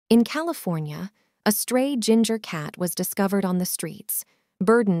In California, a stray ginger cat was discovered on the streets,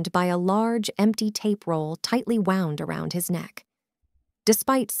 burdened by a large, empty tape roll tightly wound around his neck.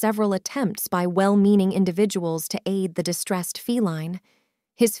 Despite several attempts by well-meaning individuals to aid the distressed feline,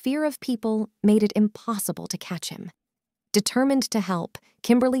 his fear of people made it impossible to catch him. Determined to help,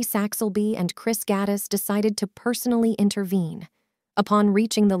 Kimberly Saxelby and Chris Gattas decided to personally intervene. Upon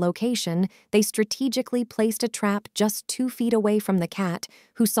reaching the location, they strategically placed a trap just 2 feet away from the cat,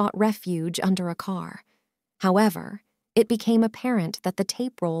 who sought refuge under a car. However, it became apparent that the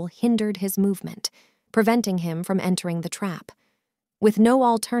tape roll hindered his movement, preventing him from entering the trap. With no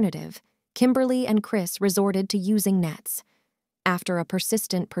alternative, Kimberly and Chris resorted to using nets. After a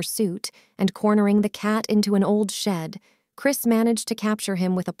persistent pursuit and cornering the cat into an old shed, Chris managed to capture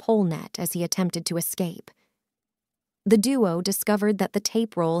him with a pole net as he attempted to escape. The duo discovered that the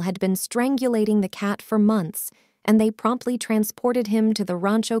tape roll had been strangulating the cat for months, and they promptly transported him to the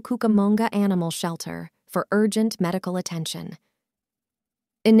Rancho Cucamonga Animal Shelter for urgent medical attention.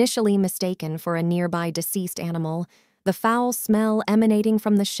 Initially mistaken for a nearby deceased animal, the foul smell emanating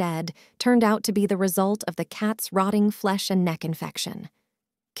from the shed turned out to be the result of the cat's rotting flesh and neck infection.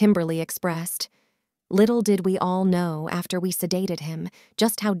 Kimberly expressed, "Little did we all know after we sedated him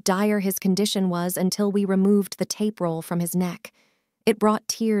just how dire his condition was until we removed the tape roll from his neck. It brought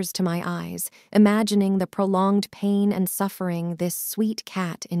tears to my eyes, imagining the prolonged pain and suffering this sweet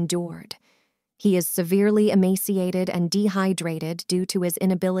cat endured. He is severely emaciated and dehydrated due to his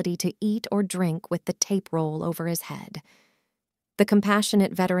inability to eat or drink with the tape roll over his head." The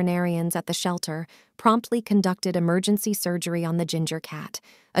compassionate veterinarians at the shelter promptly conducted emergency surgery on the ginger cat,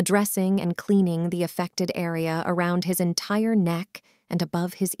 addressing and cleaning the affected area around his entire neck and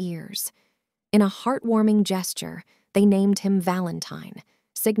above his ears. In a heartwarming gesture, they named him Valentine,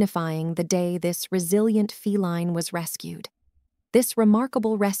 signifying the day this resilient feline was rescued. This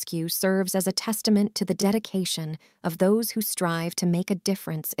remarkable rescue serves as a testament to the dedication of those who strive to make a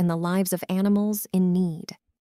difference in the lives of animals in need.